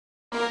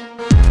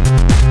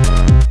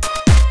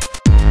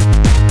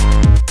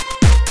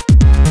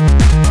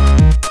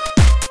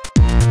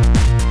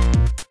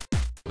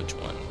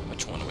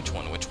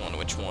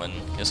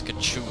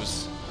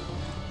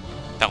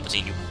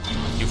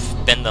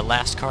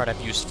card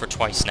I've used for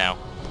twice now,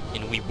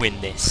 and we win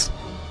this.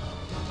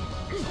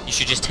 You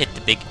should just hit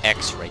the big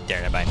X right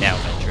there by now,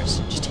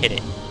 Ventress. Just hit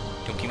it.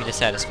 Don't give me the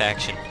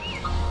satisfaction.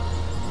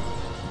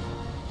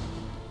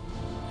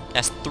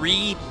 That's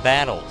 3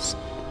 battles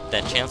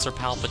that Chancellor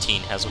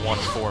Palpatine has won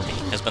for me.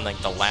 Has been like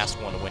the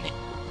last one to win it.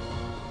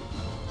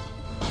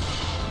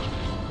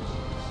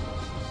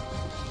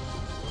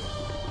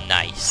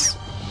 Nice.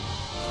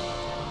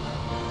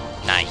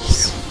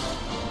 Nice.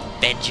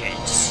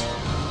 Vengeance.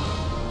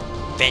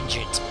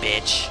 Vengeance,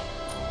 bitch.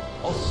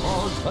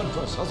 Asajj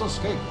Ventress has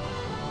escaped.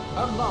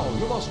 And now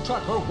you must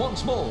track her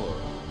once more.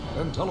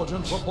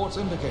 Intelligence reports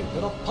indicate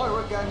that a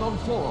pirate gang on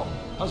Florum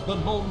has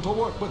been known to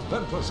work with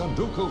Ventress and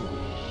Dooku.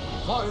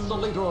 Find the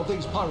leader of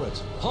these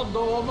pirates,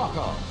 Hondo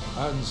Ohnaka,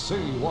 and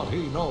see what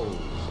he knows.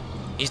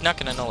 He's not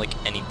gonna know, like,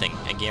 anything.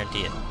 I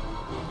guarantee it.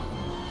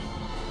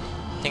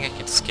 I think I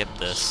could skip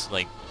this,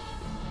 like,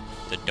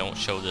 the don't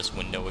show this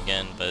window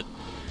again, but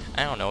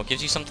I don't know. It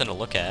gives you something to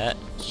look at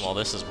while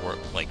this is,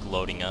 like,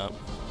 loading up.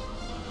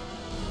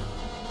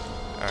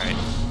 Alright.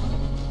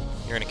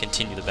 You're gonna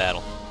continue the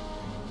battle.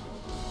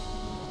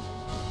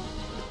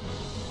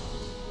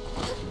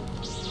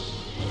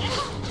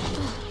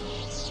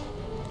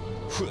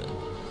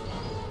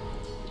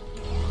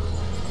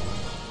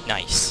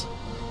 Nice.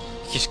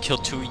 You just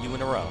killed 2 of you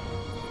in a row.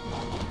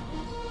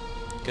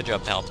 Good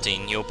job,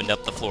 Palpatine. You opened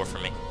up the floor for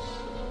me.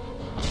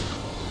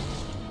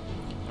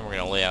 And we're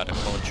gonna lay out a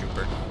clone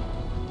trooper.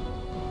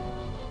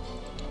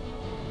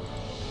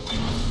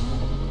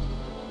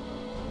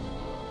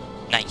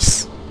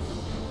 Nice. I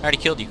already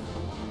killed you.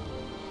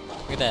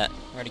 Look at that. I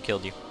already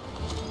killed you.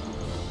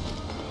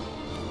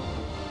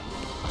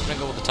 I'm gonna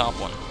go with the top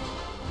one.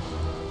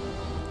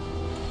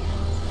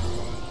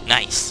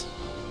 Nice.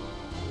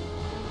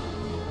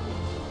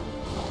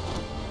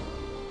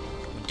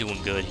 We're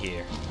doing good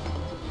here.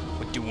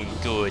 We're doing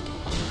good.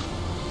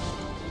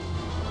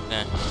 I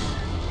don't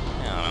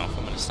know. If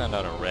I'm gonna send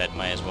out a red,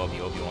 might as well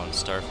be Obi-Wan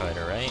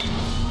Starfighter, right?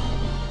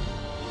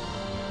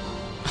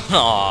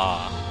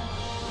 Aww.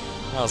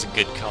 That was a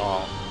good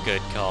call.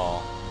 Good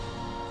call.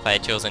 If I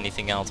had chose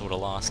anything else, I would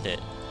have lost it.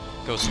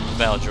 Go Super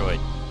Battle Droid.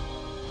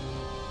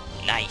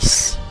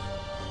 Nice.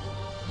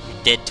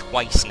 You're dead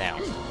twice now.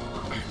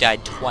 You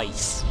died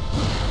twice.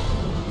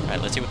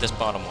 Alright, let's see what this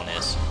bottom one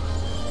is.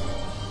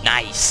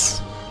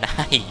 Nice.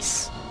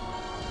 Nice.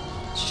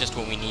 It's just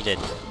what we needed.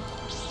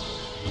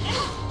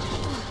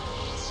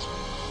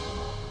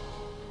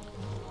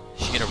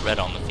 Should get a red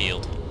on the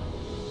field.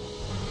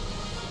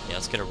 Yeah,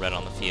 let's get a red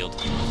on the field.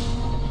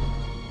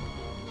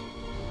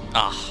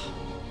 Ah.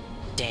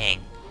 Dang.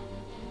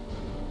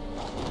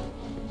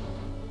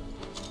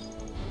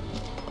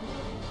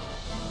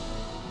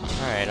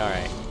 Alright,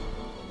 alright.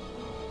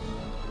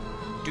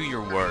 Do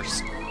your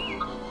worst.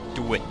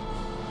 Do it.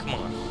 Come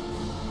on.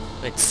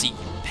 Let's see you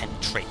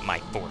penetrate my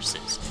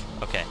forces.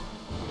 Okay.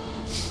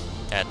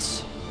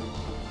 That's...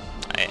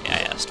 I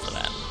asked for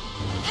that.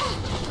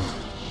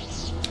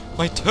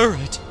 My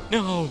turret!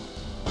 No!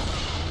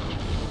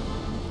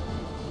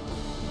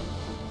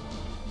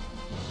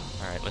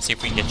 Alright, let's see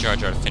if we can get Jar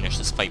Jar to finish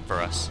this fight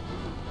for us.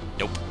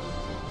 Nope.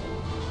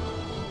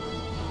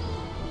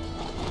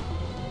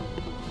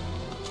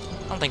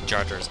 I don't think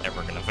Jar Jar is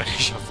ever gonna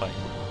finish a fight.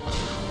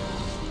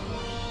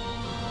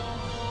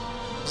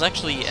 I was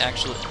actually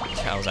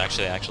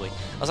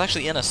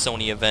in a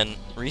Sony event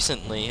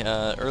recently.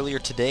 Earlier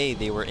today,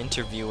 they were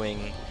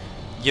interviewing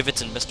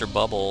Yivitz and Mr.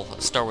 Bubble,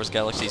 Star Wars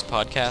Galaxy's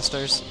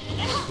podcasters,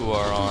 who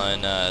are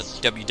on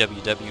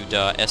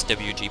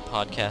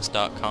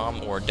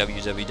www.swgpodcast.com or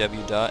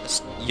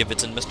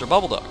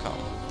www.yivitsandmrbubble.com.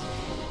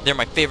 They're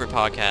my favorite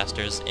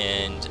podcasters,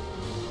 and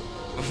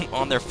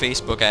on their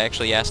Facebook, I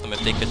actually asked them if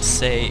they could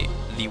say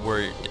the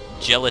word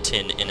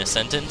gelatin in a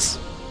sentence.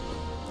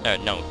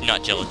 No,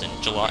 not gelatin,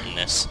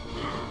 gelatinous.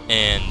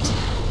 And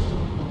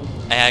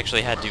I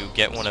actually had to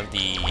get one of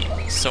the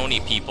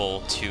Sony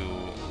people to...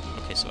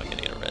 Okay, so I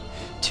gotta get a red.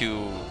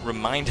 To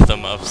remind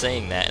them of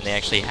saying that, and they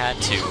actually had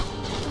to.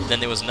 Then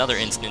there was another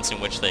instance in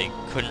which they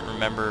couldn't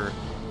remember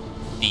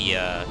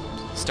the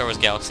Star Wars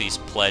Galaxy's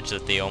pledge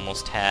that they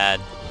almost had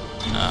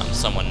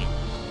someone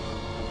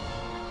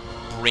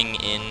bring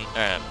in...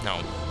 no.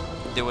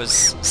 There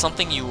was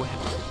something you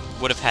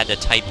would have had to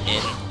type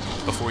in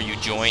before you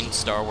joined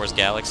Star Wars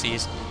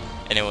Galaxies,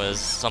 and it was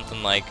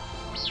something like,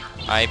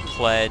 I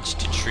pledge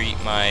to treat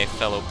my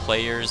fellow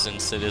players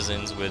and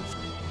citizens with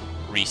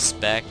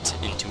respect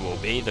and to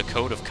obey the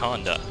code of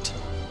conduct.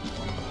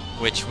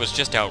 Which was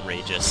just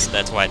outrageous.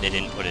 That's why they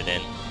didn't put it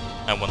in.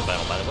 I won the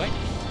battle, by the way.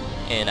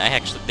 And they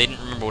didn't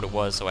remember what it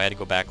was, so I had to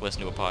go back,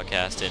 listen to a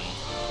podcast, and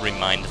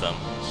remind them.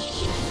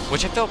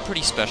 Which I felt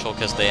pretty special,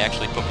 because they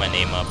actually put my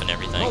name up and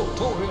everything.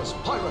 Notorious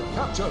pirate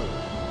captured!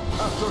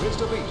 After his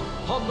defeat,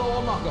 Hondo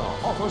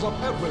Ohnaka offers up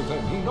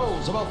everything he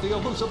knows about the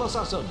elusive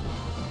assassin.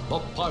 The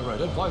pirate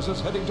advises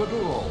heading to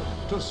Duro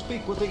to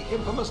speak with the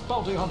infamous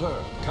bounty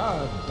hunter,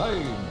 Cad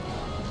Bane.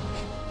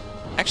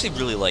 I actually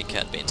really like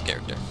Cad Bane's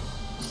character.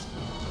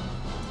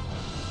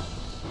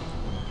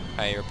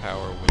 Higher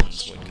power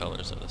wins when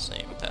colors are the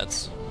same.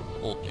 That's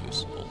old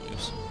news, old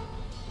news.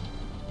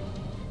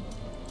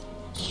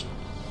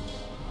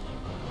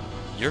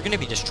 You're gonna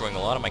be destroying a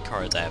lot of my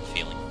cards, I have a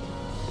feeling.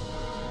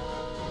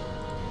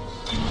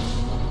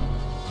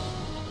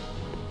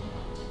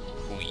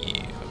 Oh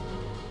yeah.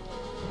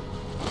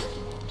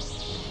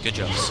 Good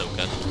job,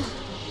 Ahsoka.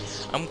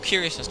 I'm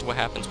curious as to what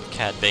happens with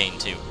Cad Bane,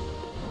 too.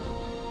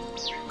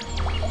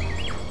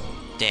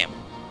 Damn.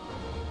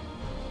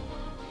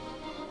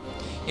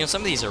 You know,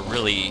 some of these are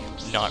really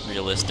not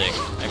realistic.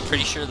 I'm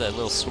pretty sure that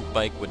little swoop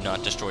bike would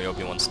not destroy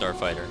Obi-Wan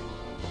Starfighter.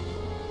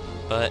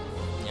 But,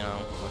 you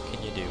know, what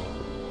can you do?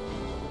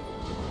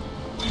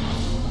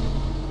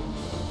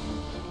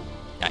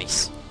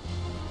 Nice.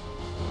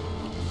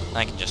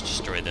 I can just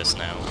destroy this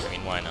now. I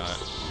mean, why not?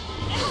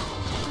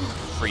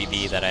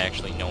 Freebie that I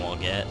actually know I'll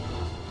get.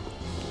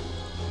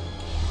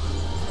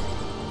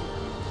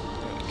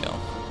 There we go.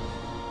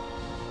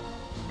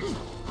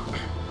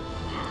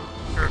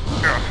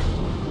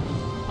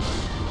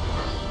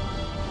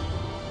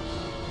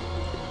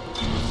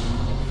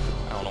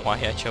 I don't know why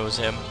I chose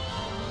him.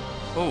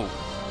 Ooh.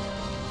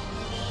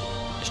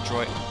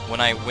 Destroy...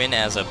 When I win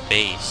as a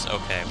base.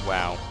 Okay,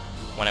 wow.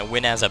 When I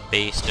win as a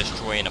base,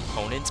 destroy an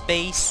opponent's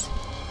base?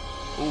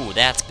 Ooh,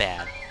 that's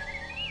bad.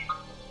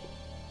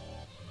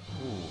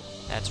 Ooh,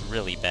 that's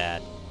really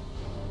bad.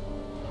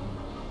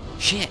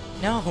 Shit,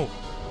 no!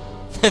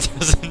 That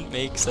doesn't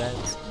make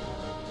sense.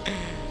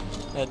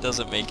 That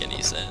doesn't make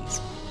any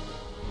sense.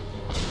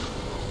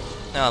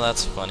 No,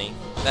 that's funny.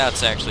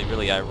 That's actually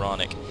really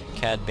ironic.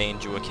 Cad Bane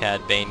drew a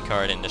Cad Bane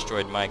card and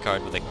destroyed my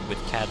card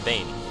with Cad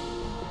Bane.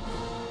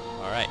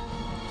 Alright.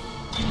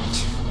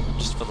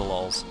 Just for the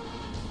lulz.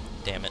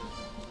 Damn it.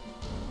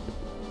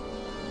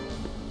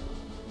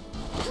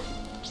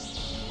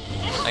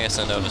 I gotta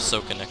send out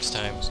Ahsoka next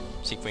time.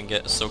 See if we can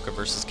get Ahsoka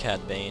versus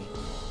Cad Bane.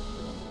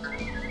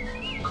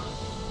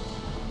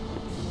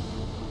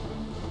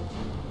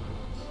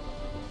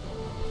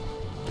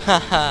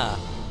 Haha!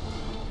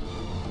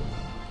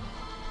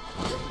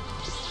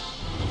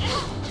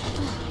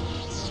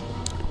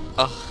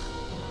 Ugh.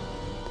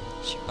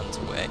 She runs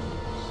away.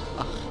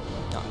 Ugh.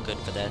 Not good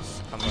for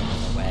this. I'm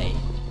running away.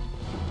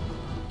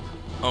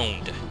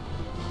 Owned.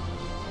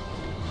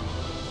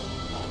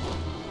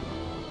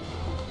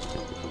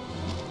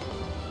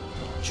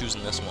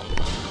 Choosing this one.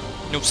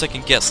 No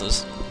second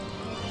guesses.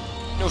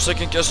 No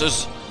second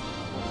guesses!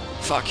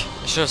 Fuck.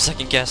 I should have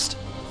second guessed.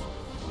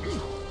 Right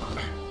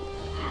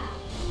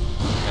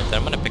then,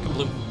 I'm gonna pick a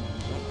blue.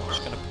 I'm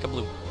just gonna pick a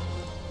blue.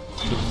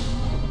 Blue.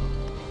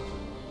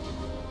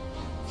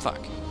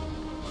 Fuck.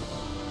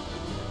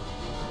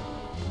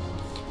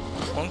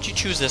 Why don't you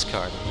choose this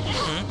card?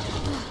 Hmm?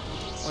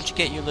 Why don't you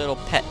get your little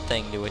pet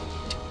thing to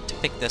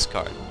pick this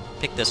card?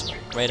 Pick this one.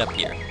 Right up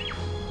here.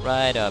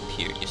 Right up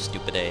here, you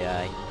stupid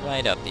AI.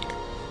 Right up here.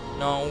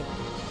 No.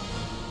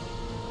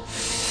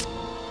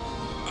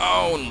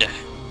 Owned!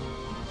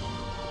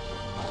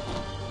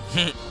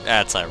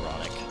 That's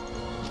ironic.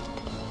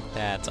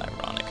 That's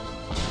ironic.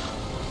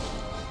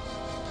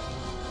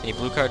 Any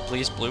blue card,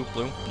 please? Blue,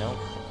 blue? No?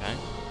 Okay.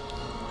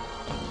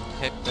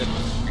 Okay, good.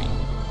 Green.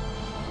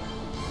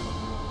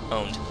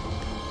 Owned.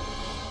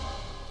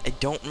 I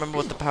don't remember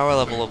what the power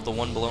level of the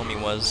one below me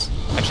was.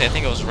 Actually, I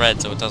think it was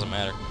red, so it doesn't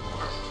matter.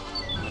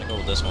 I'm gonna go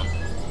with this one.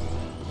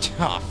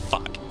 Ah,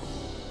 fuck.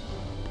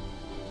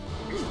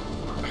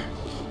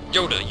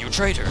 Yoda, you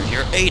traitor!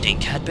 You're aiding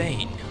Cad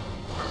Bane!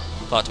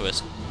 Plot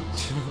twist.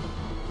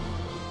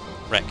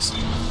 Rex,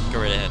 go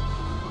right ahead.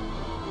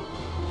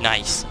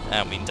 Nice.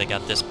 That means I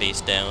got this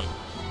base down.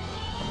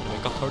 I'm gonna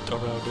make a heart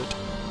around it.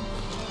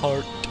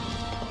 Heart.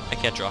 I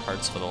can't draw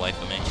hearts for the life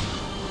of me.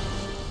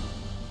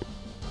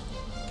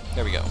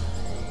 There we go.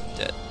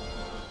 Dead.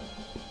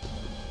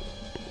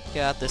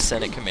 Got this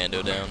Senate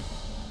Commando down.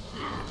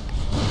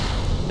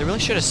 They really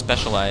should have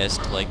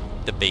specialized, like,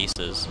 the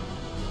bases.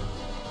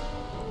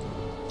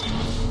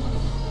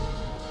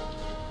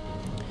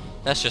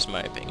 That's just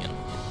my opinion.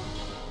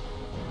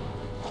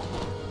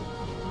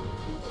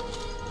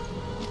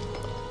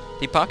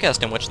 The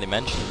podcast in which they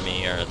mentioned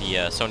me, or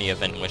the Sony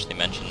event in which they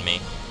mentioned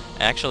me,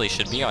 actually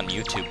should be on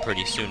YouTube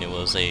pretty soon. It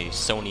was a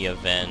Sony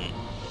event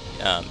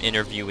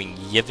interviewing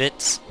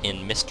Yivitz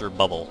and Mr.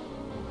 Bubble.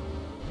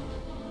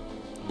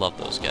 Love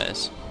those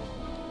guys.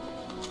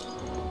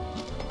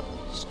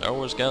 Star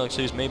Wars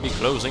Galaxies may be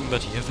closing,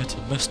 but Yivitz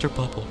and Mr.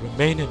 Bubble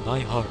remain in my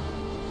heart.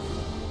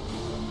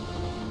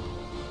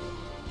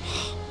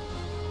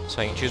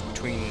 So I can choose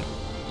between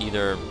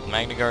either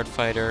Magna Guard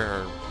fighter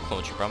or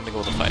Clone Trooper. I'm gonna go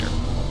with the fighter.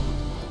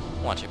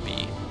 Watch it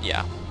be.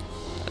 Yeah,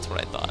 that's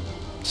what I thought.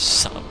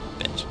 Son of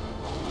a bitch.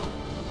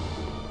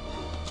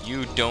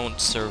 You don't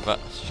survive.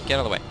 Get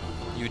out of the way.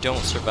 You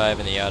don't survive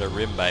in the Outer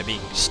Rim by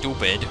being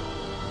stupid.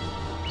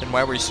 Then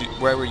why were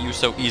you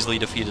so easily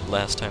defeated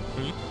last time?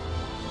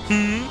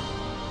 Hmm?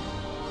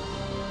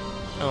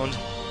 Owned.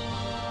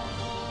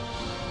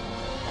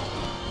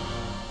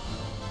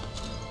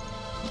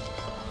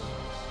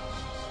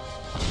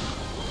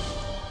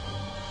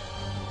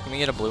 Can we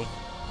get a blue?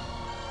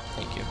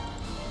 Thank you.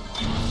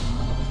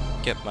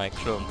 Get my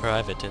clone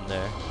private in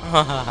there.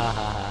 Ha ha ha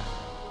ha.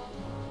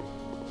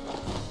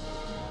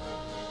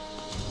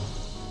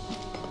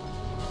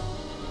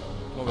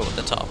 We'll go with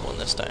the top one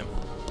this time.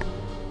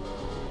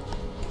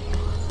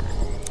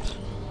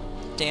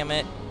 Damn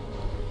it.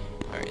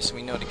 Alright, so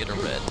we know to get a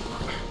red.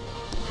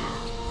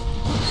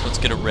 So let's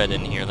get a red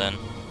in here then.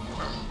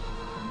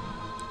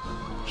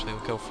 Actually,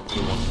 we'll go for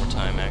blue one more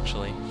time,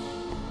 actually.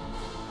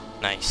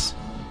 Nice.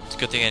 It's a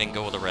good thing I didn't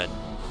go with a red.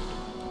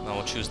 Now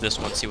we'll choose this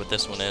one, see what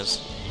this one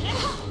is.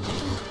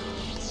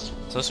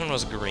 So this one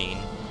was green.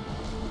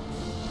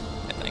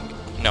 I think.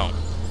 No.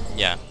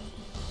 Yeah.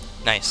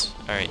 Nice.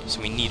 Alright,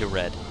 so we need a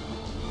red.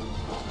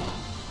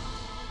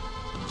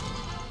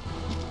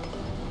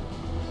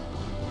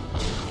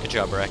 Good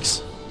job,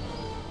 Rex.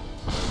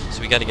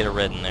 So we gotta get a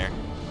red in there.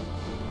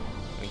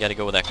 We gotta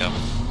go with Echo.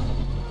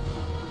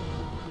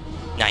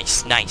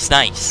 Nice, nice,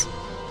 nice!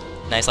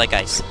 Nice like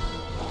ice.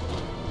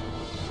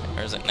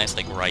 Or is it nice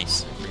like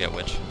rice? I forget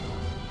which.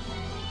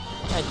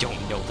 I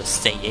don't know the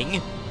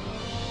saying.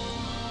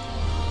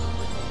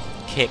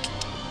 Kick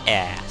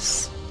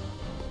ass.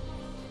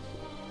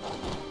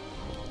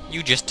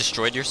 You just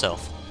destroyed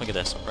yourself. Look at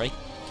this, right?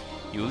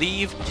 You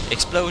leave,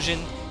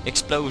 explosion,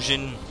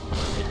 explosion,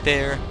 right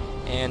there,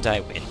 and I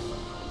win.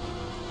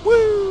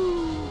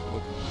 Woo!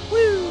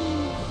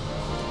 Woo!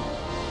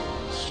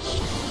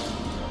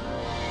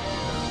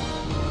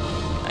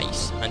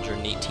 Nice,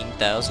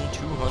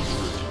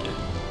 118,200.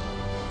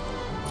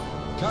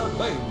 Cad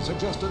Bane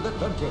suggested that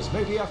Ventress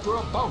may be after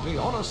a bounty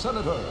on a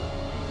senator.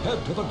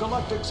 Head to the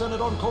Galactic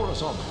Senate on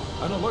Coruscant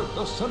and alert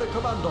the Senate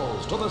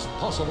commandos to this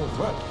possible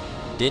threat.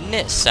 Didn't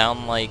it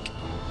sound like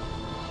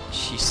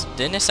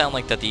didn't it sound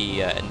like that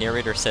the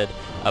narrator said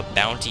a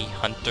bounty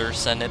hunter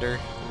senator?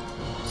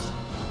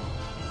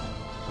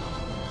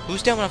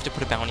 Who's dumb enough to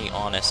put a bounty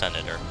on a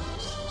senator?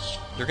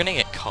 They're gonna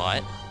get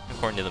caught,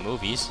 according to the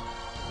movies,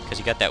 because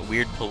you got that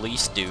weird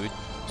police dude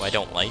who I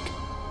don't like.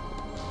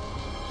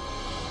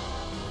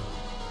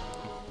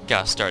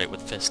 Gotta start it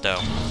with Fisto.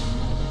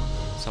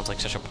 Sounds like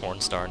such a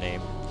porn star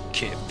name.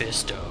 Kid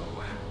Fisto.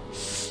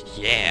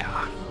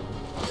 Yeah.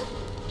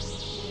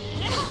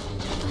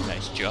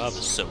 Nice job,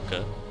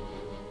 Ahsoka.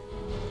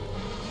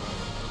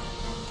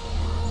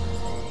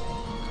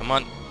 Come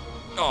on.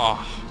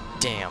 Oh,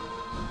 damn.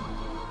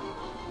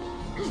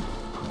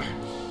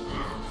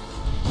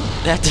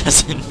 That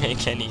doesn't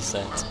make any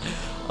sense.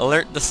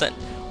 Alert the Senate.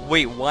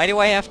 Wait, why do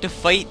I have to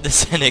fight the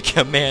Senate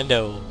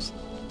commandos?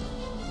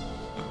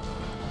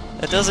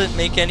 That doesn't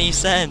make any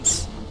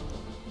sense.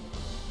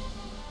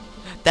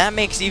 That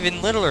makes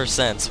even littler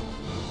sense.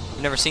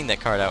 I've never seen that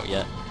card out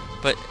yet.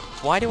 But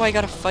why do I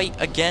gotta fight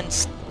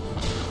against...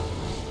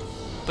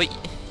 But...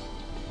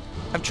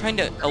 I'm trying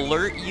to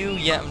alert you,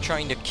 yet I'm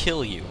trying to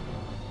kill you.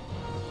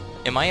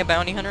 Am I a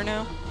bounty hunter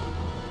now?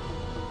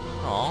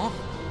 Aw.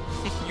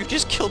 You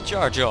just killed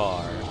Jar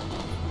Jar.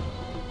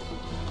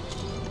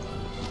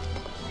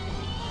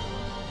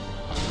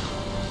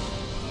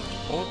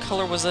 What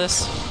color was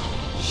this?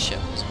 Shit,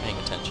 I wasn't paying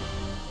attention.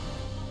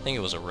 I think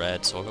it was a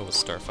red, so I'll go with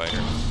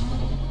Starfighter.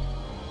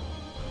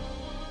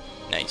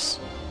 Nice.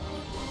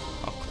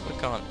 I'll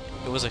click on...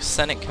 It was a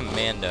Senate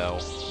Commando.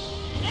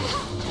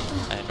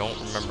 I don't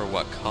remember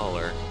what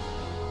color.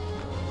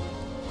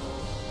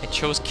 I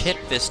chose Kit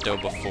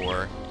Fisto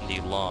before, and he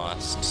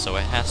lost, so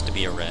it has to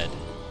be a red.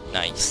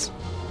 Nice.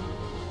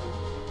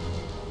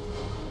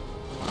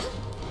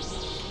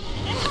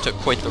 I took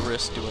quite the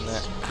risk doing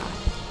that.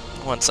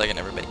 1 second,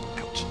 everybody.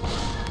 Ouch.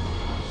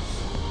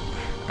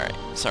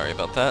 Alright, sorry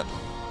about that.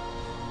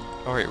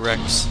 Alright,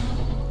 Rex.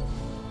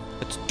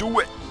 Let's do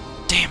it!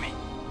 Damn it!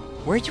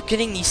 Where are you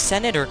getting these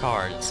senator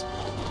cards?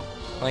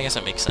 Well, I guess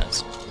that makes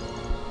sense.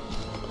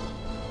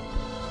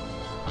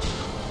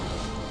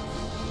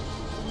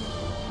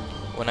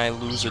 When I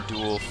lose a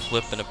duel,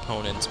 flip an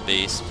opponent's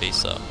base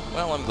face up.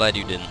 Well, I'm glad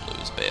you didn't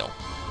lose, Bale.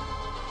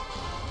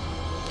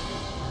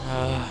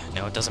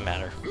 No, it doesn't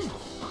matter.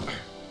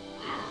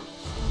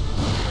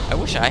 I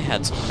wish I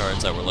had some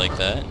cards that were like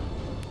that.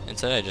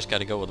 Instead, I just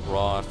gotta go with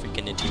raw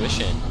freaking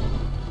intuition.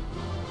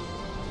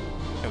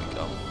 There we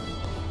go.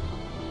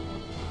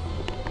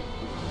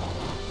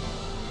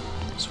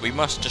 So we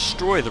must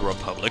destroy the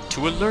Republic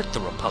to alert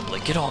the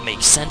Republic. It all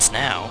makes sense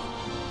now.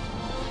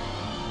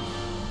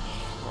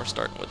 We're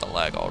starting with a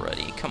lag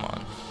already. Come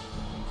on.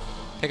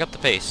 Pick up the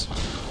pace.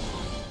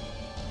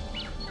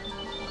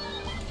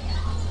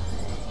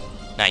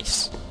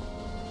 Nice.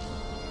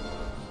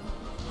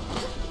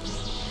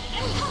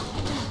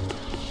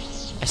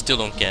 I still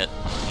don't get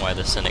why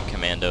the Senate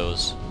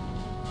Commandos...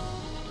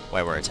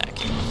 why we're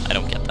attacking. I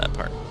don't get that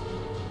part.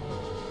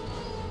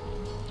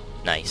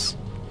 Nice.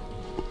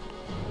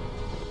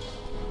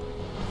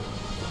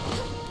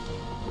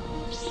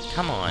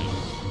 Come on.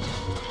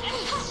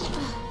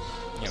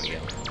 There we go.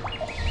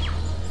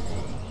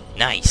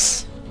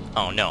 Nice.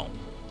 Oh no.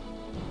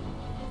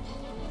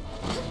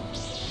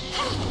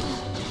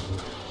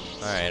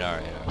 Alright,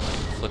 alright, alright.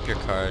 Flip your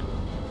card.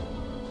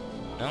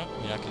 No?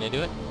 You're not gonna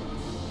do it?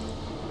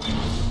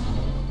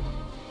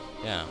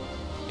 Yeah.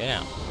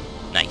 Yeah.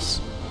 Nice.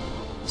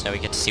 So now we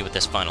get to see what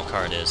this final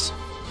card is.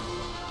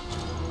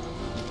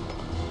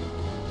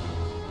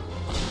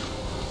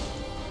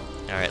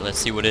 Alright, let's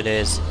see what it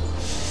is.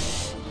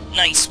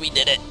 Nice, we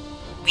did it.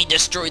 We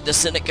destroyed the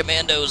Senate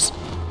Commandos!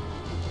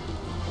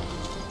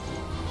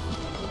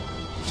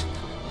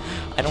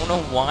 I don't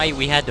know why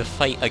we had to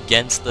fight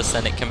against the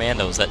Senate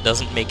Commandos. That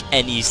doesn't make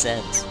any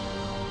sense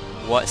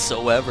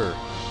whatsoever.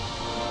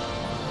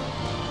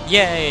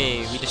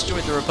 Yay! We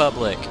destroyed the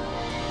Republic!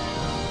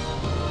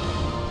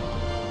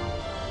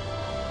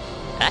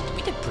 That,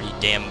 we did pretty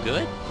damn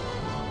good.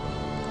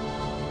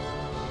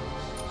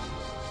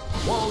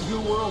 While you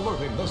were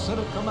alerting the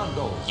Senate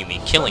Commandos, You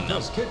mean killing them?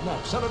 Ventress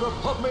kidnapped Senator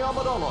Padme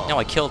Amidala. No,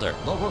 I killed her.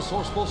 The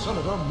resourceful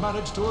senator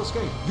managed to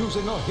escape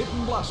using a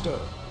hidden blaster.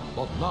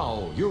 But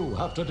now you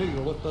have to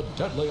deal with the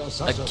deadly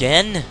assassin.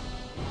 Again?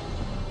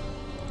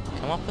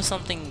 Come up with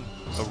something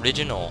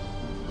original,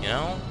 you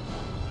know?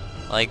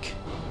 Like,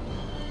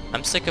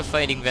 I'm sick of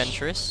fighting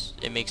Ventress.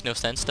 It makes no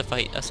sense to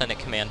fight a Senate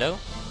Commando.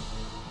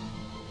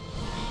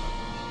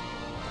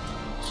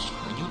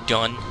 Are you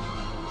done?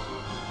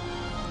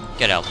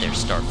 Get out there,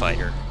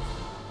 Starfighter.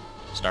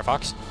 Star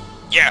Fox?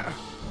 Yeah!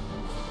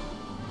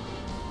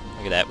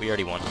 Look at that, we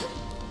already won.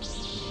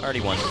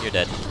 Already won. You're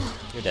dead.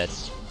 You're dead.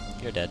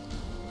 You're dead.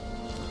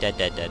 Dead,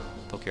 dead, dead.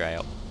 Poke your eye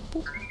out.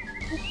 Boop.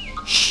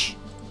 Boop. Shh!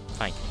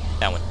 Fine.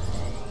 That one.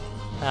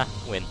 Ah,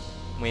 win.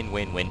 Win,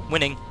 win, win.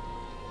 Winning!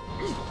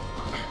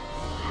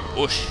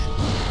 Whoosh!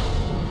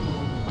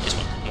 This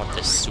one. I want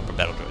this super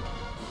battle droid.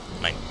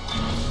 Mine.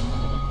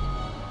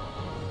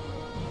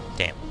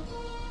 Damn.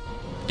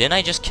 Didn't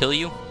I just kill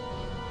you?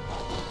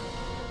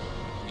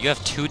 You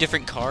have 2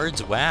 different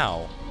cards?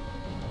 Wow.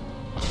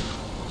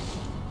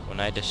 When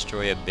I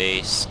destroy a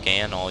base,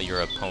 scan all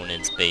your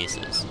opponent's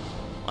bases.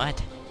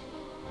 What?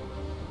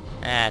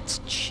 That's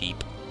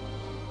cheap.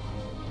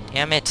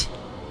 Damn it.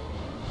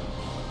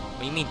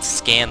 What do you mean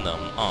scan them?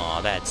 Aw,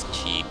 that's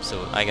cheap.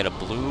 So I got a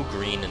blue,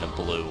 green, and a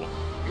blue.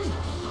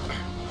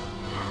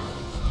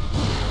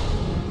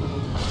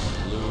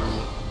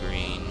 Blue,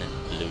 green,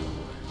 blue.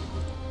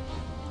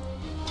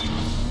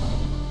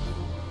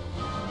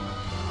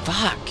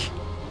 Fuck!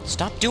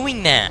 Stop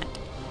doing that!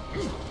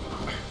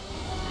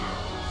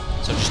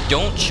 So just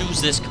don't choose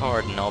this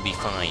card and I'll be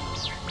fine.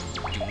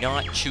 Do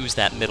not choose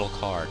that middle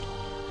card.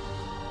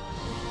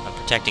 I'm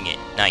protecting it.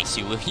 Nice,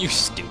 you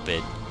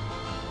stupid.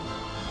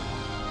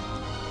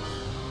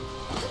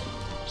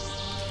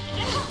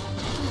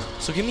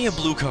 So give me a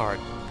blue card.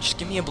 Just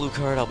give me a blue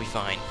card, I'll be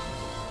fine.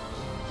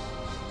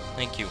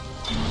 Thank you.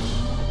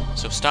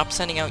 So stop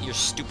sending out your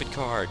stupid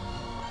card.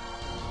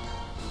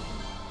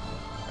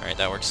 Alright,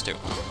 that works too.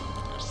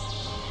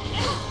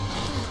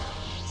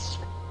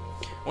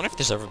 I wonder if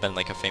there's ever been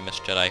like a famous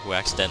Jedi who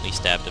accidentally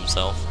stabbed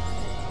himself.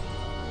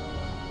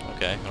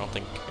 Okay, I don't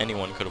think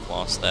anyone could have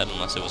lost that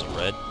unless it was a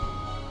red.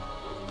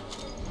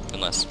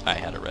 Unless I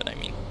had a red, I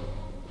mean.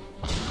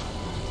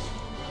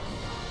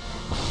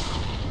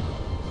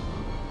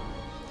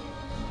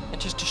 I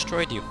just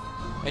destroyed you.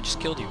 I just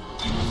killed you.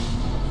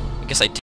 I guess I